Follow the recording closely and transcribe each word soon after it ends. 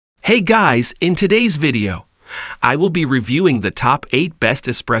Hey guys, in today's video, I will be reviewing the top 8 best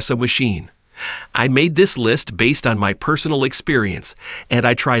espresso machine. I made this list based on my personal experience, and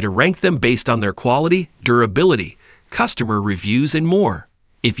I try to rank them based on their quality, durability, customer reviews, and more.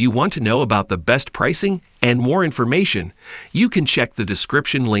 If you want to know about the best pricing and more information, you can check the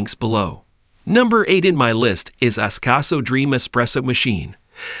description links below. Number 8 in my list is Ascaso Dream Espresso Machine.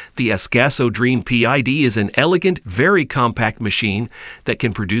 The Ascaso Dream PID is an elegant, very compact machine that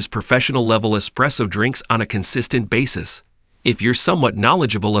can produce professional-level espresso drinks on a consistent basis. If you're somewhat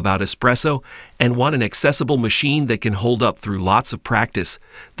knowledgeable about espresso and want an accessible machine that can hold up through lots of practice,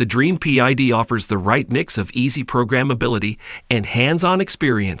 the Dream PID offers the right mix of easy programmability and hands-on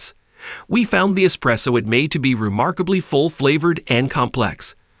experience. We found the espresso it made to be remarkably full-flavored and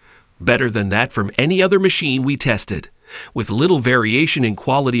complex. Better than that from any other machine we tested, with little variation in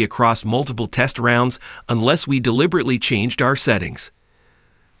quality across multiple test rounds unless we deliberately changed our settings.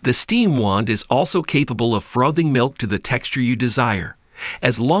 The steam wand is also capable of frothing milk to the texture you desire,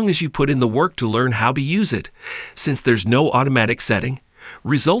 as long as you put in the work to learn how to use it, since there's no automatic setting,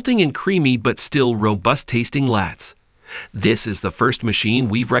 resulting in creamy but still robust-tasting lattes. This is the first machine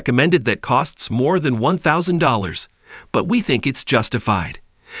we've recommended that costs more than $1,000, but we think it's justified.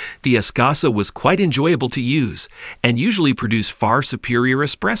 The Ascaso was quite enjoyable to use and usually produce far superior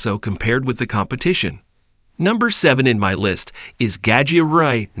espresso compared with the competition. Number 7 in my list is Gaggia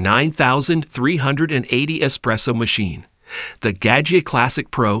RI9380 Espresso Machine. The Gaggia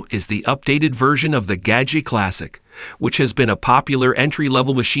Classic Pro is the updated version of the Gaggia Classic, which has been a popular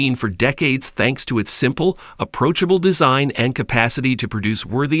entry-level machine for decades thanks to its simple, approachable design and capacity to produce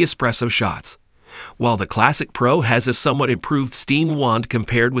worthy espresso shots. While the Classic Pro has a somewhat improved steam wand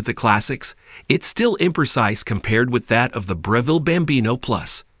compared with the Classics, it's still imprecise compared with that of the Breville Bambino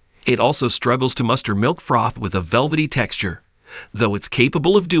Plus. It also struggles to muster milk froth with a velvety texture, though it's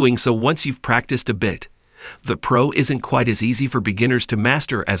capable of doing so once you've practiced a bit. The Pro isn't quite as easy for beginners to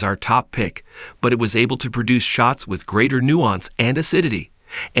master as our top pick, but it was able to produce shots with greater nuance and acidity,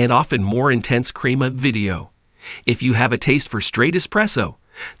 and often more intense crema video. If you have a taste for straight espresso,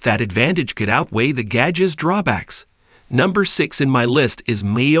 that advantage could outweigh the Gaggia's drawbacks. Number 6 in my list is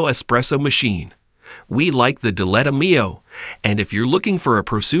Mio Espresso Machine. We like the Diletta Mio, and if you're looking for a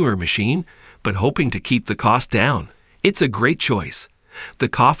prosumer machine, but hoping to keep the cost down, it's a great choice. The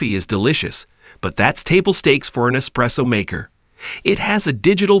coffee is delicious, but that's table stakes for an espresso maker. It has a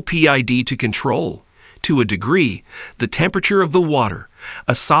digital PID to control, to a degree, the temperature of the water,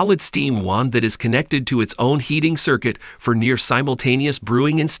 a solid steam wand that is connected to its own heating circuit for near simultaneous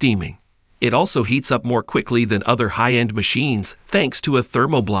brewing and steaming. It also heats up more quickly than other high-end machines thanks to a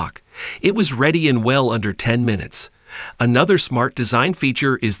thermoblock. It was ready in well under 10 minutes. Another smart design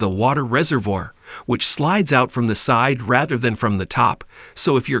feature is the water reservoir, which slides out from the side rather than from the top,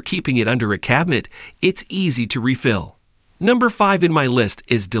 so if you're keeping it under a cabinet, it's easy to refill. Number 5 in my list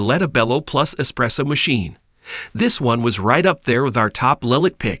is Diletta Bello Plus Espresso Machine. This one was right up there with our top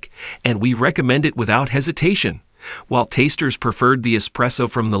Lillet pick, and we recommend it without hesitation. While tasters preferred the espresso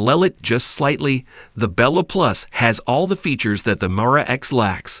from the Lillet just slightly, the Bello Plus has all the features that the Mora X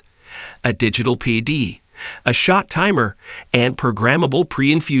lacks. A digital PD, a shot timer, and programmable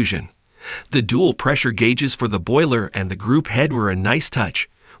pre-infusion. The dual pressure gauges for the boiler and the group head were a nice touch,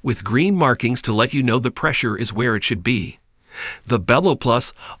 with green markings to let you know the pressure is where it should be. The Bello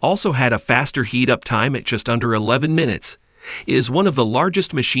Plus also had a faster heat-up time at just under 11 minutes. It is one of the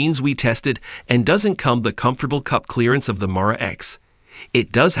largest machines we tested and doesn't come the comfortable cup clearance of the Mora X.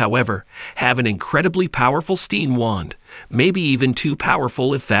 It does, however, have an incredibly powerful steam wand, maybe even too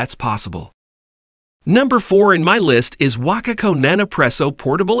powerful if that's possible. Number 4 in my list is Wacaco Nanopresso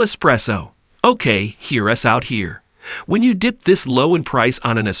Portable Espresso. Okay, hear us out here. When you dip this low in price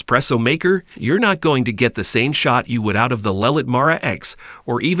on an espresso maker, you're not going to get the same shot you would out of the Lillet Mora X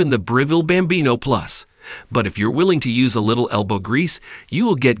or even the Breville Bambino Plus. But if you're willing to use a little elbow grease, you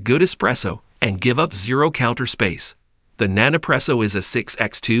will get good espresso and give up zero counter space. The Nanopresso is a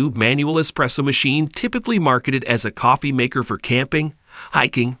 6x2 manual espresso machine typically marketed as a coffee maker for camping,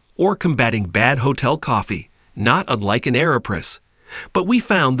 hiking, or combating bad hotel coffee, not unlike an AeroPress. But we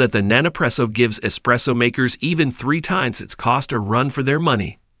found that the Nanopresso gives espresso makers even 3 times its cost a run for their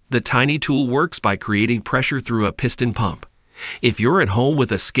money. The tiny tool works by creating pressure through a piston pump. If you're at home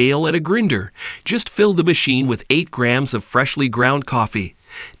with a scale and a grinder, just fill the machine with 8 grams of freshly ground coffee,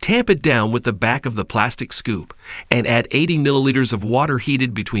 tamp it down with the back of the plastic scoop, and add 80 milliliters of water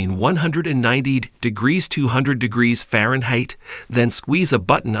heated between 190 degrees 200 degrees Fahrenheit, then squeeze a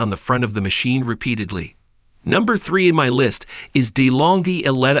button on the front of the machine repeatedly. Number 3 in my list is DeLonghi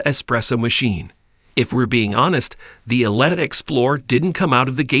Eletta Espresso Machine. If we're being honest, the Eletta Explorer didn't come out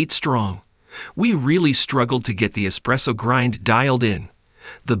of the gate strong. We really struggled to get the espresso grind dialed in.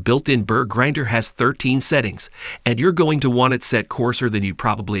 The built-in burr grinder has 13 settings, and you're going to want it set coarser than you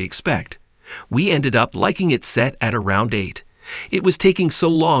probably expect. We ended up liking it set at around 8. It was taking so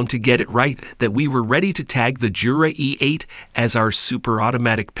long to get it right that we were ready to tag the Jura E8 as our super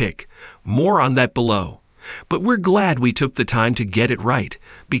automatic pick. More on that below. But we're glad we took the time to get it right,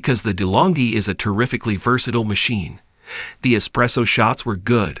 because the DeLonghi is a terrifically versatile machine. The espresso shots were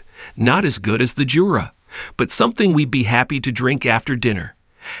good, not as good as the Jura, but something we'd be happy to drink after dinner.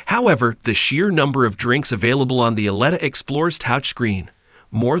 However, the sheer number of drinks available on the Eletta Explorer's touchscreen,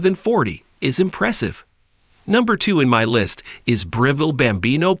 more than 40, is impressive. Number 2 in my list is Breville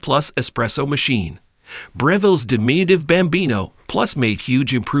Bambino Plus Espresso Machine. Breville's diminutive Bambino Plus made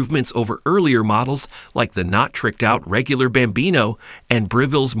huge improvements over earlier models like the not tricked out regular Bambino and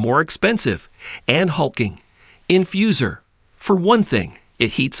Breville's more expensive and hulking infuser. For one thing,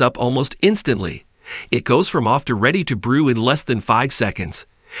 it heats up almost instantly. It goes from off to ready to brew in less than 5 seconds.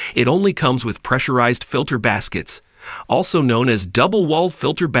 It only comes with pressurized filter baskets, also known as double-walled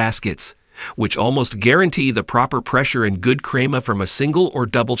filter baskets, which almost guarantee the proper pressure and good crema from a single or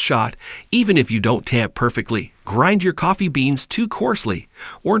double shot, even if you don't tamp perfectly, grind your coffee beans too coarsely,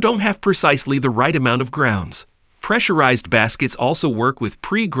 or don't have precisely the right amount of grounds. Pressurized baskets also work with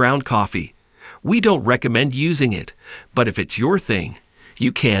pre-ground coffee. We don't recommend using it, but if it's your thing,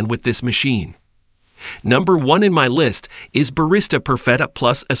 you can with this machine. Number 1 in my list is Barista Perfetta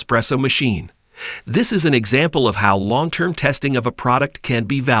Plus Espresso Machine. This is an example of how long-term testing of a product can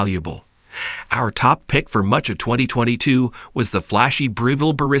be valuable. Our top pick for much of 2022 was the flashy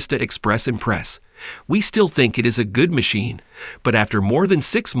Breville Barista Express Impress. We still think it is a good machine, but after more than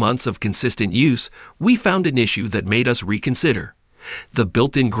 6 months of consistent use, we found an issue that made us reconsider. The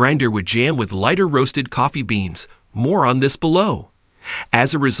built-in grinder would jam with lighter roasted coffee beans. More on this below.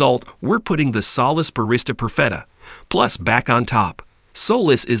 As a result, we're putting the Solace Barista Perfetta Plus back on top.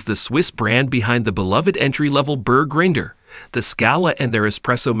 Solace is the Swiss brand behind the beloved entry-level burr grinder. The Scala and their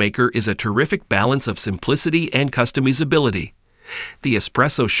espresso maker is a terrific balance of simplicity and customizability. The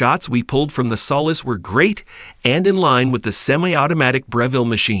espresso shots we pulled from the Solace were great and in line with the semi-automatic Breville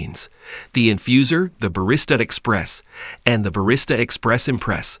machines, the Infuser, the Barista Express, and the Barista Express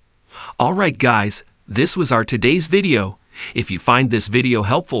Impress. Alright guys, this was our today's video. If you find this video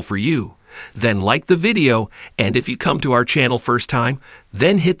helpful for you, then like the video, and if you come to our channel first time,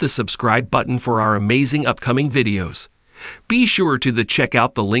 then hit the subscribe button for our amazing upcoming videos. Be sure to check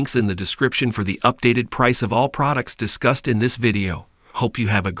out the links in the description for the updated price of all products discussed in this video. Hope you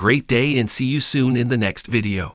have a great day and see you soon in the next video.